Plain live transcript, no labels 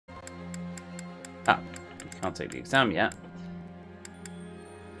Ah, you can't take the exam yet.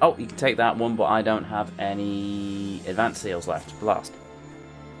 Oh, you can take that one, but I don't have any advanced seals left. Blast.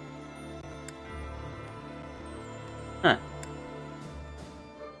 Huh.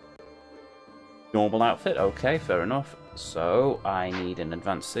 Normal outfit, okay, fair enough. So, I need an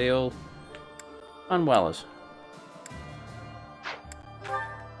advanced seal. And Wellers.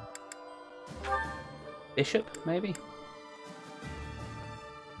 Bishop, maybe?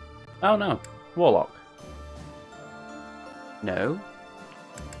 Oh no, Warlock. No.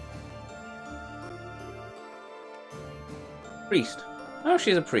 Priest. Oh,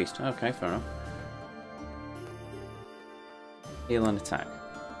 she's a priest. Okay, fair enough. Heal and attack.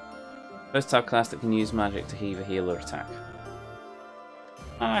 Versatile class that can use magic to either heal or attack.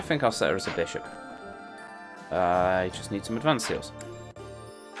 I think I'll set her as a bishop. I just need some advanced seals.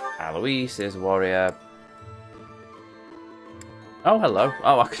 Alois is a warrior. Oh, hello.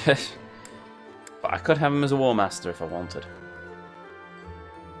 Oh, I could have him as a war master if I wanted.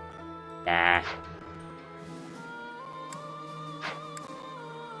 Nah.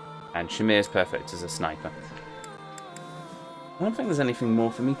 And Shamir's perfect as a sniper. I don't think there's anything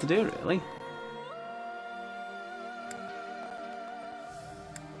more for me to do, really.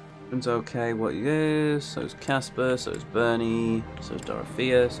 It's okay what he is. So is Casper, so is Bernie, so is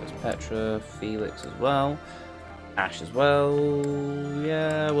Dorothea, so is Petra, Felix as well. Ash as well.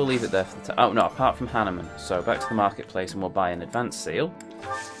 Yeah, we'll leave it there for the time. Oh, no, apart from Hanneman. So back to the marketplace and we'll buy an advanced seal.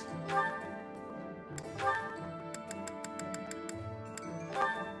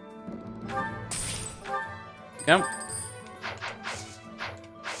 Go.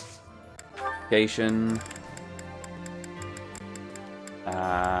 Location.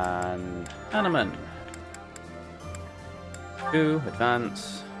 And Hanneman. 2,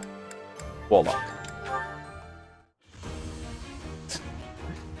 advance. Warlock.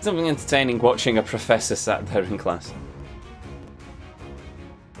 Something entertaining watching a professor sat there in class.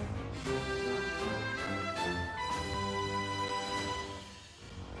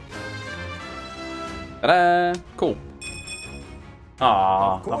 Ta-da! Cool.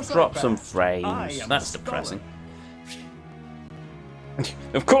 Ah, I've dropped some frames. That's depressing.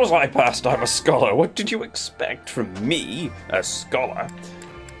 Of course I passed, I'm a scholar. What did you expect from me, a scholar?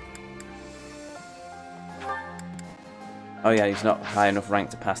 Oh yeah, he's not high enough rank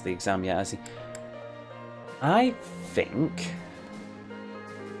to pass the exam yet, has he? I think...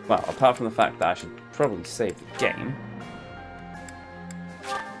 Well, apart from the fact that I should probably save the game...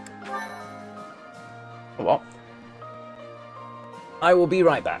 Oh, what? I will be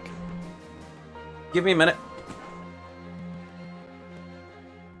right back. Give me a minute.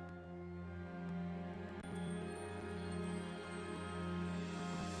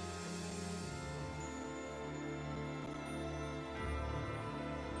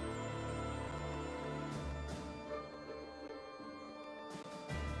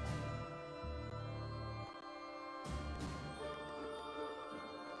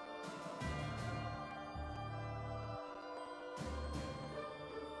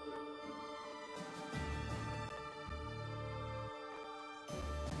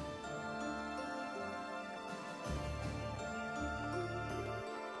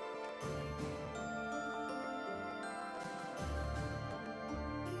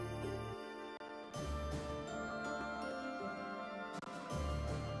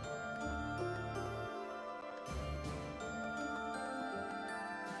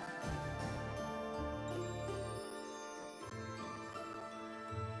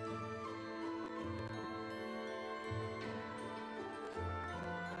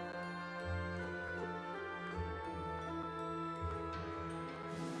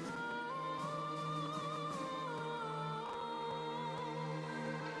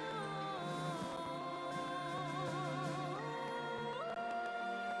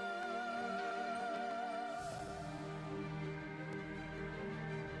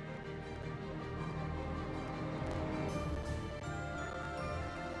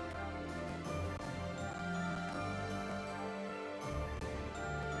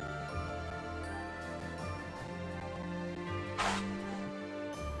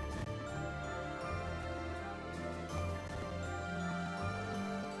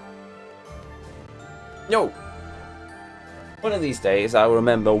 Yo! One of these days I'll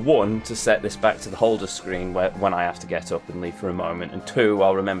remember, 1, to set this back to the holder screen when I have to get up and leave for a moment, and 2,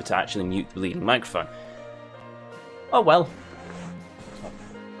 I'll remember to actually mute the bleeding microphone. Oh well.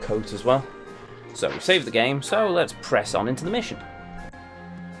 Coat as well. So we've saved the game, so let's press on into the mission.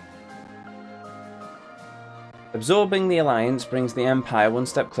 Absorbing the Alliance brings the Empire one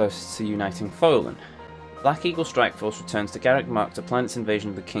step closer to uniting Poland. Black Eagle Strike Force returns to Garreg Mach to plan its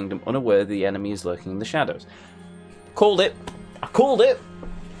invasion of the kingdom, unaware the enemy is lurking in the shadows. Called it! I called it!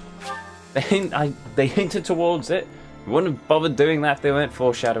 They hinted towards it. We wouldn't have bothered doing that if they weren't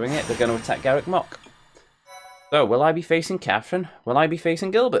foreshadowing it. They're going to attack Garreg Mach. So, will I be facing Catherine? Will I be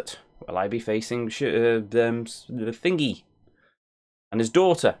facing Gilbert? Will I be facing Thingy? And his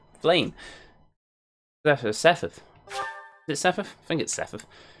daughter, Flame? Setheth. Is it Setheth? I think it's Setheth.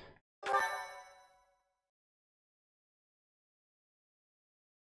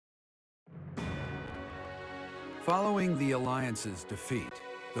 Following the Alliance's defeat,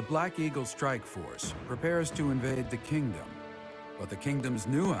 the Black Eagle Strike Force prepares to invade the kingdom. But the kingdom's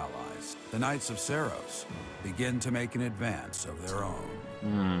new allies, the Knights of Seiros, begin to make an advance of their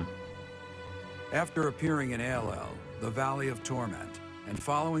own. After appearing in Aelel, the Valley of Torment, and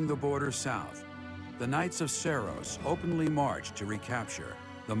following the border south, the Knights of Seiros openly march to recapture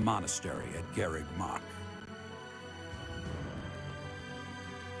the monastery at Garreg Mach.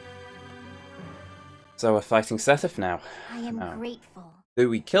 So we're fighting Setheth now. I am grateful. Do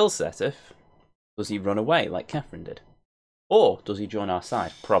we kill Setheth? Does he run away like Catherine did? Or does he join our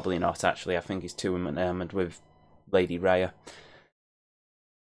side? Probably not, actually. I think he's too enamored with Lady Rhea.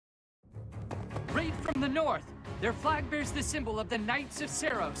 Raid from the north! Their flag bears the symbol of the Knights of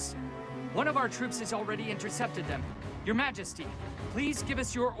Seiros. One of our troops has already intercepted them. Your Majesty, please give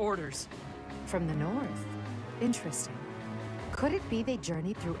us your orders. From the north? Interesting. Could it be they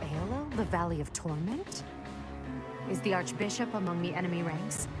journeyed through Aelel, the Valley of Torment? Is the Archbishop among the enemy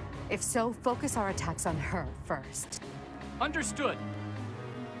ranks? If so, focus our attacks on her first. Understood.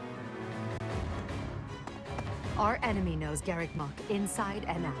 Our enemy knows Garreg Mach inside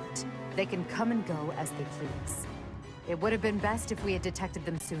and out. They can come and go as they please. It would have been best if we had detected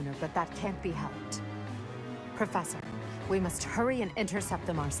them sooner, but that can't be helped. Professor, we must hurry and intercept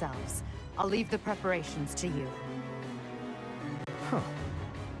them ourselves. I'll leave the preparations to you.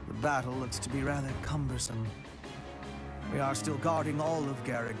 The battle looks to be rather cumbersome. We are still guarding all of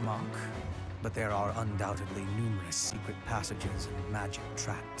Garreg Mach, but there are undoubtedly numerous secret passages and magic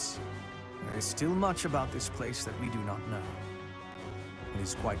traps. There is still much about this place that we do not know. It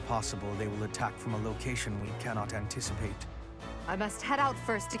is quite possible they will attack from a location we cannot anticipate. I must head out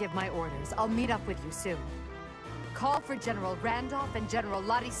first to give my orders. I'll meet up with you soon. Call for General Randolph and General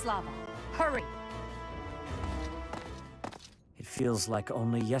Ladislava. Hurry! It feels like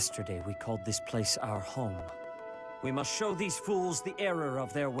only yesterday we called this place our home. We must show these fools the error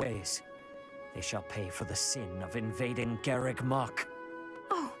of their ways. They shall pay for the sin of invading Garreg Mach.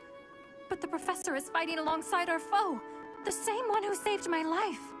 Oh, but the professor is fighting alongside our foe. The same one who saved my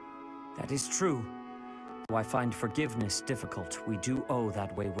life. That is true. Though I find forgiveness difficult, we do owe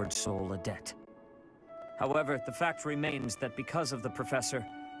that wayward soul a debt. However, the fact remains that because of the professor,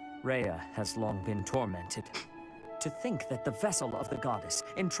 Rhea has long been tormented. To think that the vessel of the goddess,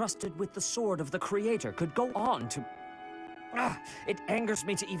 entrusted with the sword of the creator, could go on to... it angers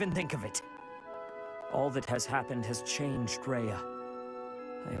me to even think of it. All that has happened has changed Rhea.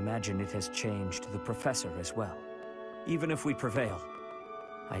 I imagine it has changed the professor as well. Even if we prevail,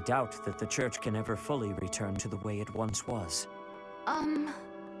 I doubt that the church can ever fully return to the way it once was.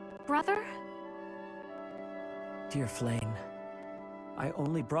 Brother? Dear Flame, I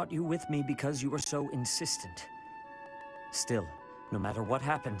only brought you with me because you were so insistent. Still, no matter what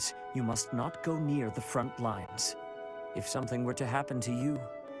happens, you must not go near the front lines. If something were to happen to you,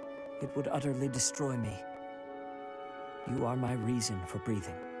 it would utterly destroy me. You are my reason for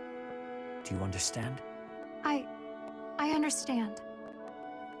breathing. Do you understand? I understand.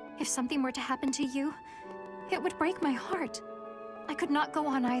 If something were to happen to you, it would break my heart. I could not go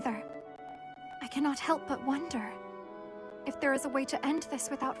on either. I cannot help but wonder if there is a way to end this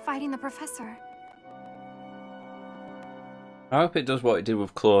without fighting the professor. I hope it does what it did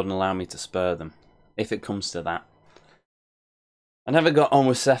with Claude and allow me to spare them, if it comes to that. I never got on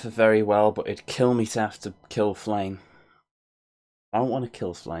with Setheth very well, but it'd kill me to have to kill Flame. I don't want to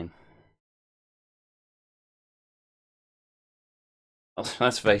kill Flame.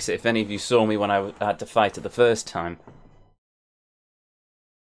 Let's face it, if any of you saw me when I had to fight it the first time.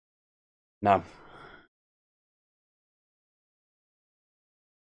 No.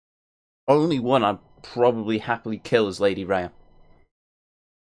 Only one I'd probably happily kill is Lady Rhea.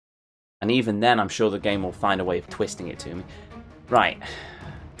 And even then, I'm sure the game will find a way of twisting it to me. Right.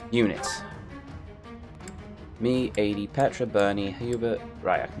 Units. Me, 80, Petra, Bernie, Hubert.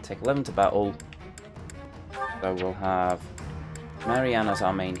 Right, I can take 11 to battle. So we'll have Marianne as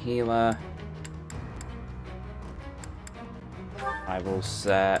our main healer. I will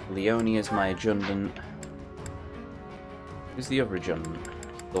set Leonie as my— who's the other adjutant?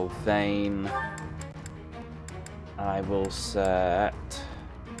 Sylvain. I will set...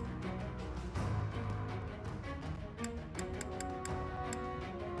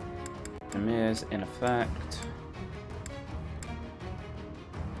 Emir's in effect.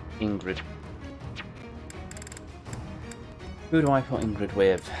 Ingrid. Who do I put Ingrid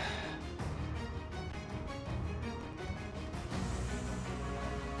with?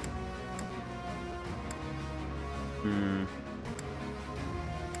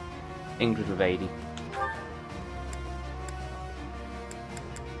 Ingrid with 80.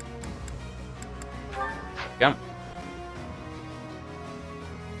 Go.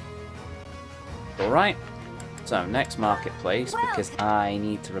 Alright. So, next marketplace, because I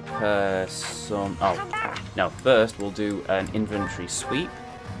need to repair some... Oh, no. First, we'll do an inventory sweep.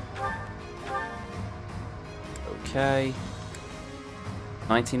 Okay.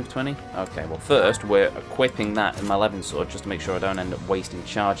 19 of 20? Okay, well first we're equipping that in my 11 sword just to make sure I don't end up wasting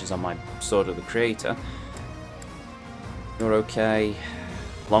charges on my Sword of the Creator. You're okay.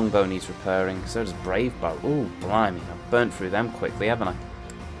 Longbow needs repairing, so does Brave Bow. Ooh, blimey, I've burnt through them quickly, haven't I?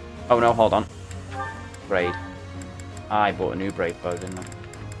 Oh no, hold on. Braid. I bought a new Brave Bow, didn't I?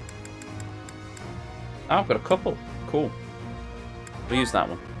 Oh, I've got a couple. Cool. We'll use that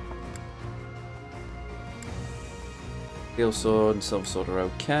one. Steel Sword and Silver Sword are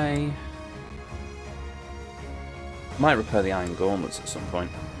okay. Might repair the Iron Gauntlets at some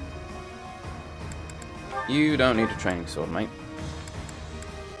point. You don't need a training sword, mate.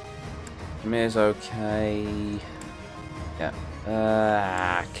 Mir's okay.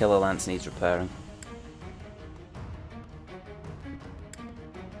 Yeah. Killer Lance needs repairing.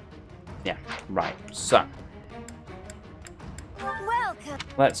 Yeah, right. So. Welcome.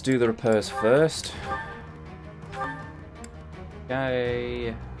 Let's do the repairs first.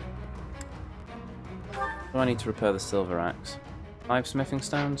 Okay. Do I need to repair the silver axe? 5 smithing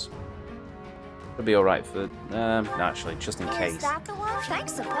stones? Could be alright for... no, actually, just in case. Is that the one?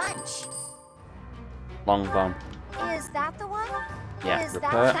 Thanks a bunch. Longbow. Is that the one? Yeah, Is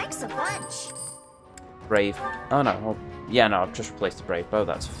repair. that thanks a bunch? Brave. Oh no. Well, yeah, no, I've just replaced the Brave Bow.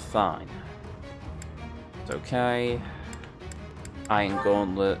 That's fine. It's okay. Iron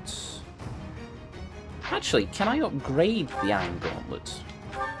Gauntlets. Actually, can I upgrade the Iron Gauntlets?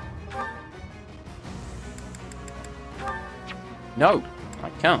 No, I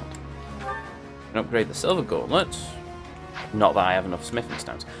can't. I can upgrade the Silver Gauntlets. Not that I have enough smithing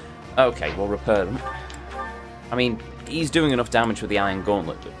stones. Okay, we'll repair them. I mean, he's doing enough damage with the Iron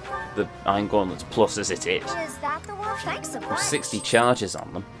Gauntlet. The Iron Gauntlets plus as it is. Is that the one? Thanks a bunch. 60 charges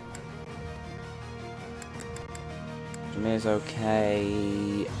on them. Jameer's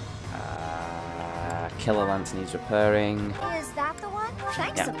okay. Killer Lance needs repairing. Is that the one?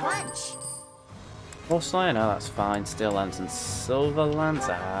 Thanks Yeah. a bunch. Force Slayer, no, that's fine. Steel Lance and Silver Lance. Is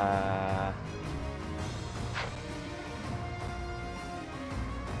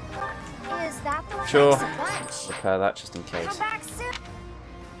that the one? Sure. Thanks a bunch. Repair that just in Come case. back soon.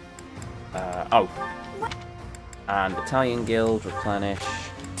 Oh. And Battalion Guild, replenish.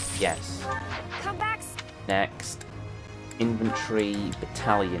 Yes. Come back. Next. Inventory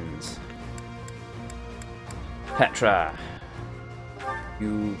battalions. Petra.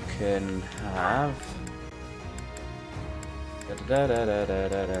 You can have...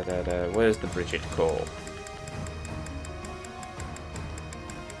 Where's the Bridget Corps?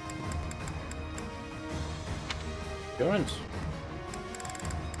 Endurance.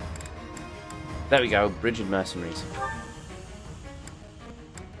 There we go, Bridget Mercenaries.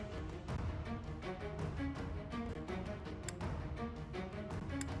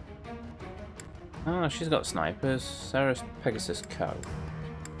 Oh, she's got snipers. Sarah's Pegasus Co.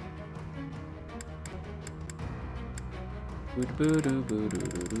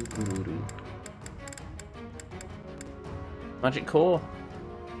 Magic Core?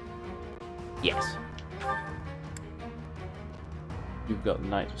 Yes. You've got the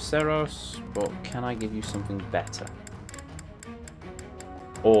Knights of Seros, but can I give you something better?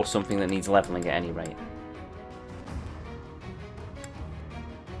 Or something that needs leveling at any rate?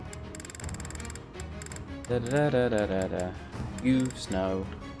 Youths, no.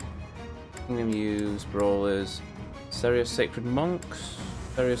 Kingdom Youths, Brawlers. Serious Sacred Monks?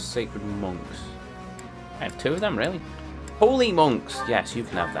 Serious Sacred Monks. I have 2 of them, really? Holy Monks! Yes, you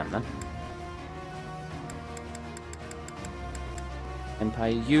can have them then.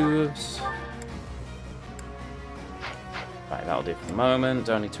 Empire Youths. Right, that'll do for the moment.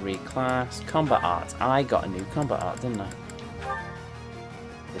 Don't need to reclass. Combat Art. I got a new Combat Art, didn't I?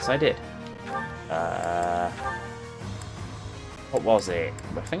 Yes, I did. What was it?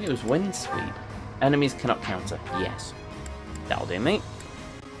 I think it was Wind Sweep. Enemies cannot counter. Yes. That'll do me.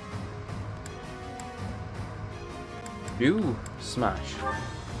 Ooh, smash.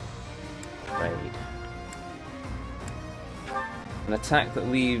 Raid. An attack that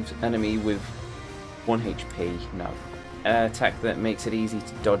leaves enemy with 1 HP. No. An attack that makes it easy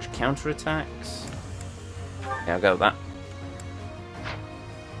to dodge counterattacks. Yeah, I'll go with that.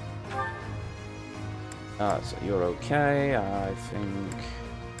 So you're okay. I think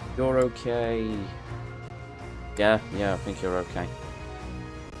you're okay. Yeah, I think you're okay.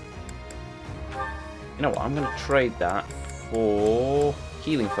 You know what? I'm going to trade that for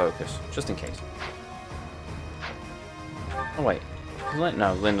healing focus, just in case. Oh wait,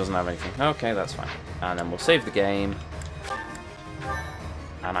 no, Lynn doesn't have anything. Okay, that's fine. And then we'll save the game.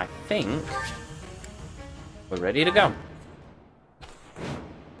 And I think we're ready to go.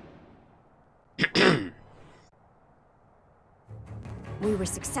 We were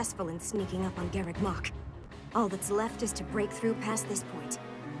successful in sneaking up on Garreg Mach. All that's left is to break through past this point.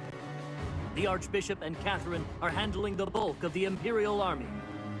 The Archbishop and Catherine are handling the bulk of the Imperial Army.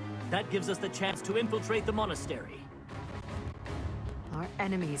 That gives us the chance to infiltrate the monastery. Our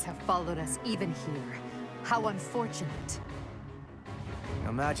enemies have followed us even here. How unfortunate.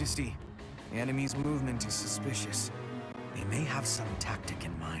 Your Majesty, the enemy's movement is suspicious. They may have some tactic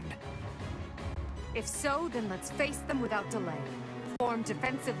in mind. If so, then let's face them without delay. Form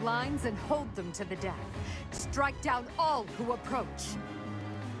defensive lines and hold them to the death. Strike down all who approach.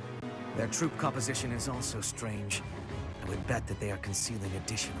 Their troop composition is also strange. I would bet that they are concealing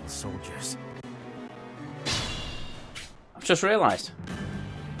additional soldiers. I've just realised.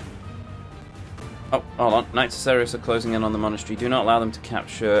 Oh, hold on. Knights of Ceros are closing in on the monastery. Do not allow them to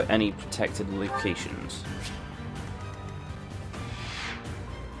capture any protected locations.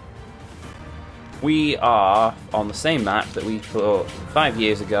 We are on the same map that we put 5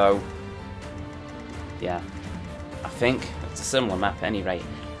 years ago. Yeah, I think it's a similar map at any rate.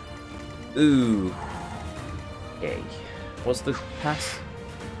 Ooh. Okay. What's the pass?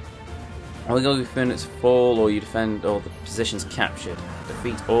 All the units fall, or you defend all the positions captured.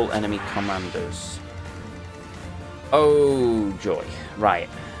 Defeat all enemy commanders. Oh, joy. Right.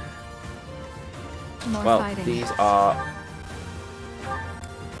 Well, fighting. These are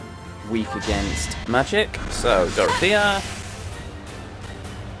weak against magic, so Dorothea.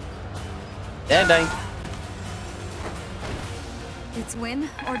 Day. It's win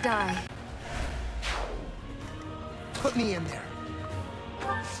or die. Put me in there.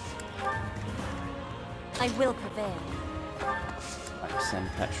 I will prevail. Right, send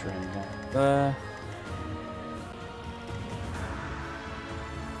Petra in there.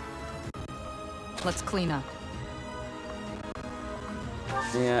 Let's clean up.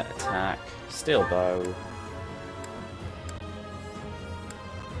 Yeah, attack. Steel bow.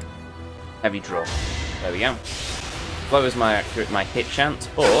 Heavy draw. There we go. Lowers my hit chance,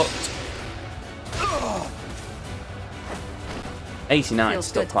 but 89 is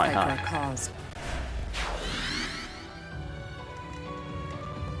still quite high.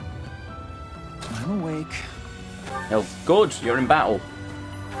 I'm awake. Oh, good. You're in battle.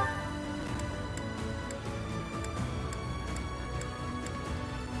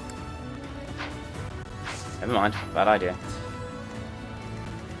 Never mind. Bad idea.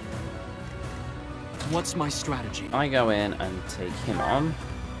 What's my strategy? I go in and take him on.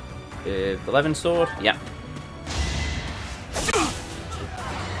 The Levin sword? Yeah.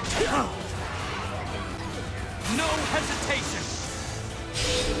 No hesitation!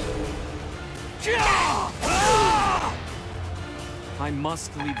 I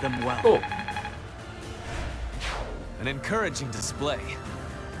must lead them well. Cool. An encouraging display.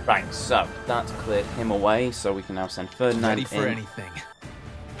 Right, so that's cleared him away, so we can now send Ferdinand Ready for in. anything.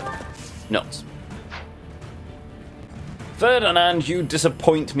 Nuts. Ferdinand, you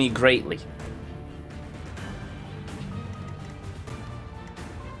disappoint me greatly.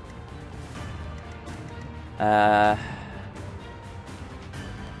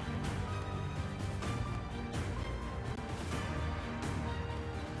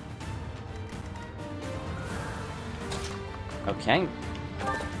 Okay.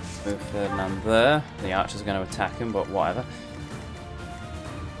 Move Ferdinand there. The archers are going to attack him, but whatever.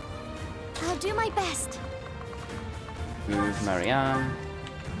 I'll do my best. Move Marianne.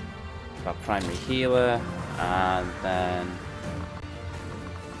 Our primary healer. And then...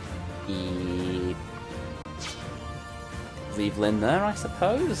 leave Lynn there, I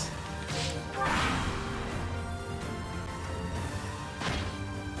suppose?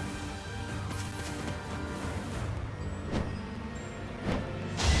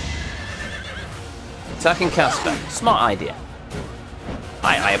 Attacking Casper. Smart idea.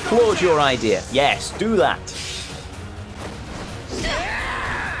 I applaud your idea. Yes, do that.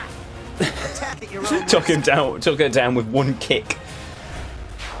 Attack at your own Took her down with one kick.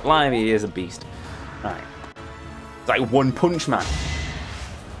 Blimey, he is a beast. Right. It's like One Punch Man.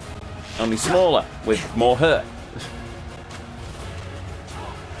 Only smaller, with more hurt.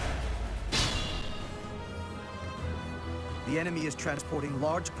 The enemy is transporting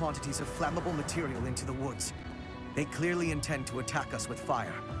large quantities of flammable material into the woods. They clearly intend to attack us with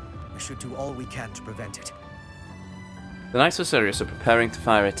fire. We should do all we can to prevent it. The Knights of Sirius are preparing a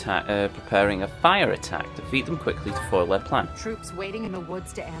fire attack. Defeat them quickly to foil their plan. Troops waiting in the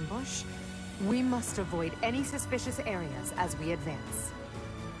woods to ambush? We must avoid any suspicious areas as we advance.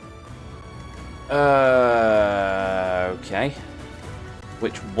 Okay.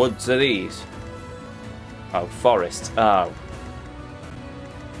 Which woods are these? Oh, forest. Oh.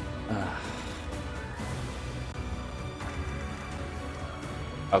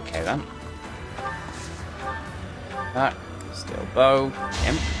 Okay then. That steel bow.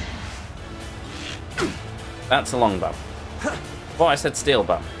 Him. That's a longbow. Well, I said steel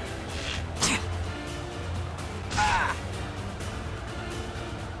bow.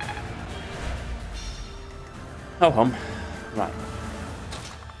 Oh, hum. Right.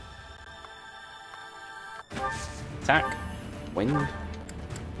 Attack. Wind.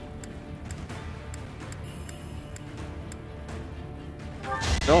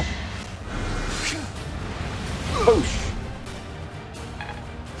 Go. Push.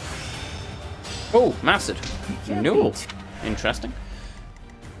 Oh, mastered. No. Interesting.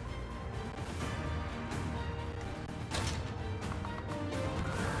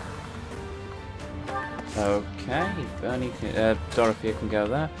 Okay, Bernie can, Dorothea can go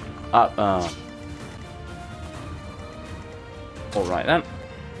there. Alright then.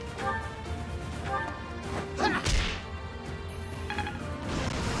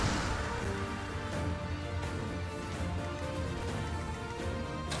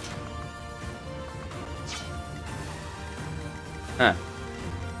 Huh.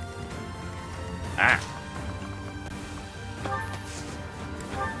 Ah.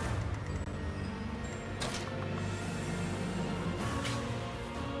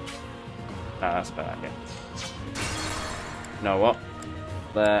 That's a bad idea. You know what?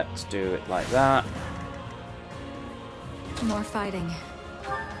 Let's do it like that. More fighting.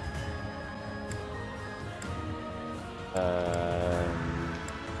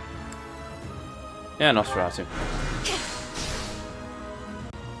 Yeah, Nosferatu.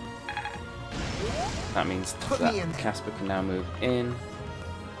 That means that Casper can now move in.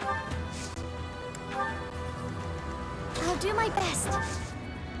 I'll do my best.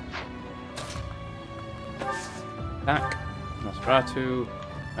 Attack. Nosferatu.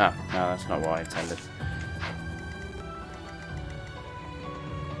 Ah, no, that's not what I intended.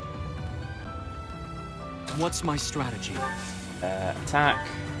 What's my strategy? Attack.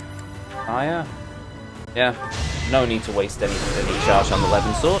 Fire. Yeah, no need to waste any charge on the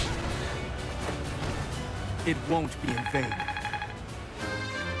Levin sword. It won't be in vain.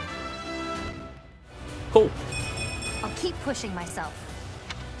 Cool. I'll keep pushing myself.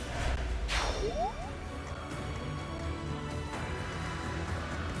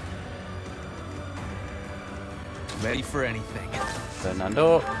 Ready for anything.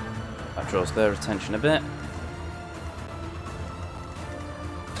 Fernando. That draws their attention a bit.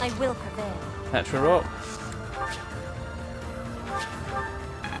 I will prevail. Petra up.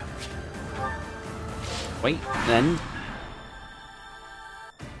 Wait, then.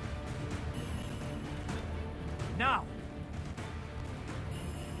 Now!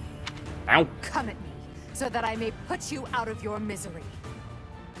 Ow. Come at me, so that I may put you out of your misery.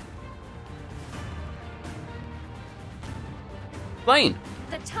 Blaine.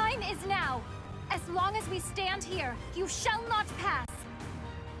 The time is now. As long as we stand here, you shall not pass.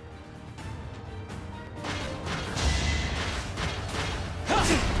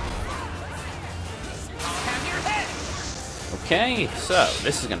 Okay, so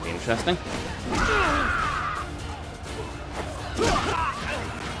this is going to be interesting.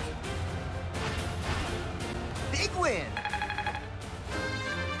 Big win!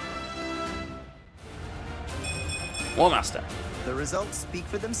 War Master. The results speak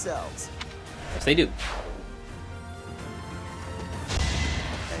for themselves. Yes, they do.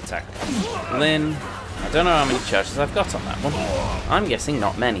 Attack. Lynn. I don't know how many charges I've got on that one. I'm guessing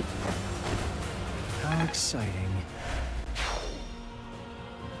not many. How exciting.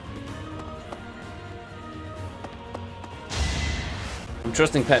 I'm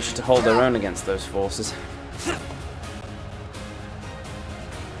trusting Petra to hold their own against those forces.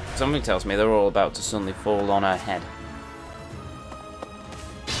 Something tells me they're all about to suddenly fall on her head.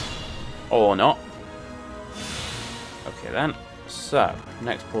 Or not. Okay then. So,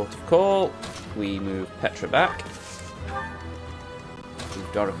 next port of call. we move Petra back. Move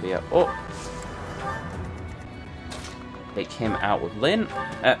Dorothea up. Take him out with Lynn.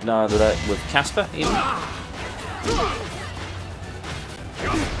 No, with Casper, even. There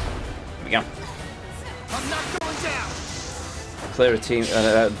we go. I'm not going down. Clear a team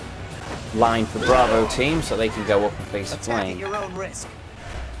line for Bravo team so they can go up and face Flame. At your own risk.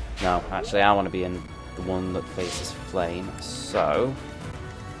 No, actually, I want to be in the one that faces Flame. So.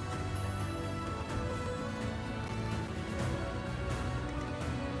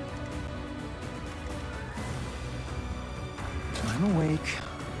 I'm awake.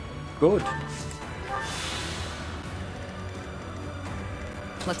 Good.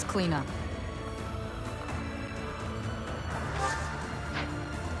 Let's clean up.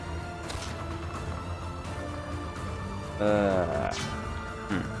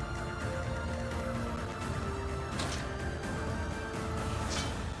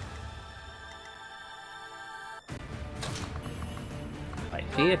 Right,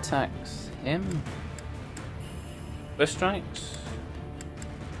 he attacks him. First strikes.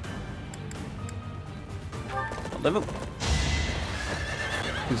 Level.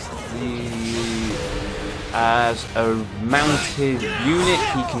 As a mounted unit,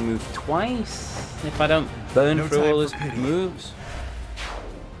 he can move twice. If I don't burn through all his moves.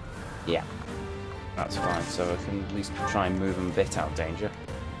 Yeah, that's fine. So I can at least try and move him a bit out of danger.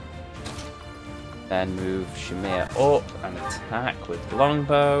 Then move Shamir up and attack with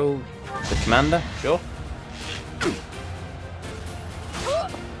longbow. The commander, sure.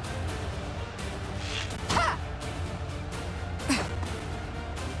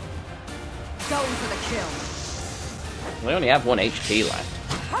 Going for the kill. They only have 1 HP left.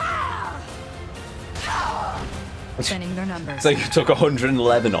 Thinning their numbers. So you took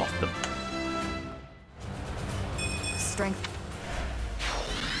 111 off them. Strength.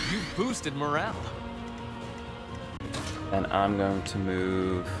 You boosted morale. And I'm going to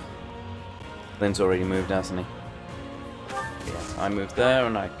move. Lynn's already moved, hasn't he? Yeah, I moved there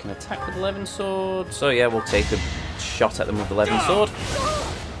and I can attack with 11 sword. So yeah, we'll take a shot at them with 11 sword.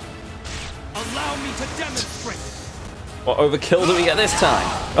 Allow me to demonstrate. What overkill do we get this time?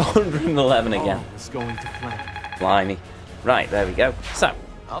 111 again. All is going to plan. Blimey. Right, there we go. So,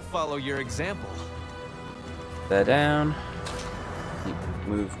 I'll follow your example. they're down.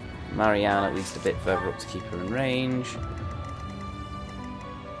 Move Marianne at least a bit further up to keep her in range.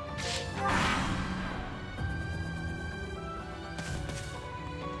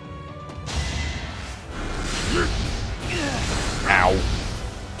 Ow.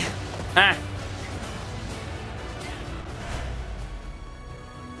 Ah!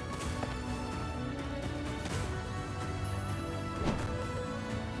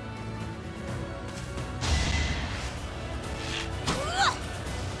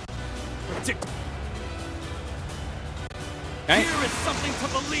 Okay. Here is something to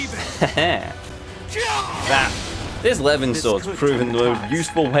believe in. This Levin sword's proven the most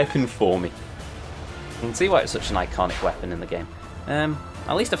useful weapon for me. You can see why it's such an iconic weapon in the game.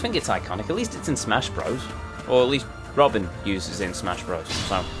 At least I think it's iconic. At least it's in Smash Bros. Or at least Robin uses it in Smash Bros.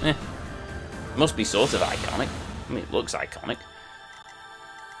 So, it must be sort of iconic. I mean, it looks iconic.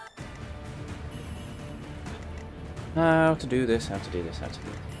 How to do this, how to do this, how to do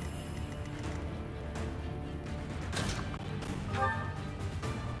this.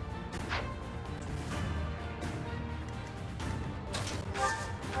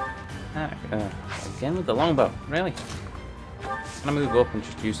 Again with the longbow, really? I'm gonna move up and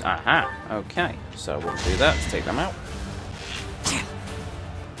just use. Aha! Okay, so we'll do that. Let's take them out.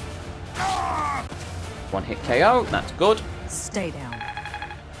 One hit KO, that's good. Stay down.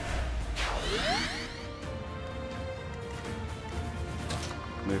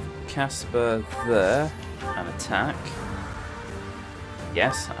 Move Casper there and attack.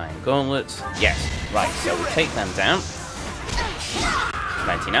 Yes, Iron Gauntlets. Yes, right, so we take them down.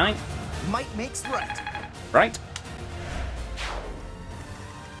 99. Might makes right. Right.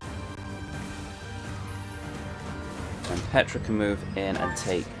 And Petra can move in and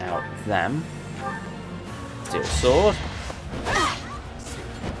take out them. Steel sword.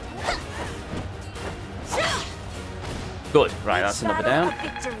 Good. Right, that's another down.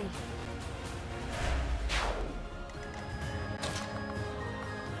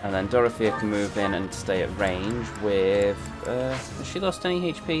 And then Dorothea can move in and stay at range with... has she lost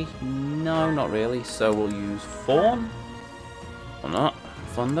any HP? No, not really. So we'll use Fawn. Or not.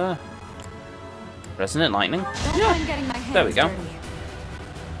 Thunder. Resonant Lightning. Don't mind getting my hands There we go. dirty.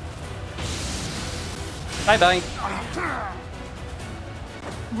 Bye-bye.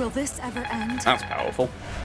 Will this ever end? That's powerful.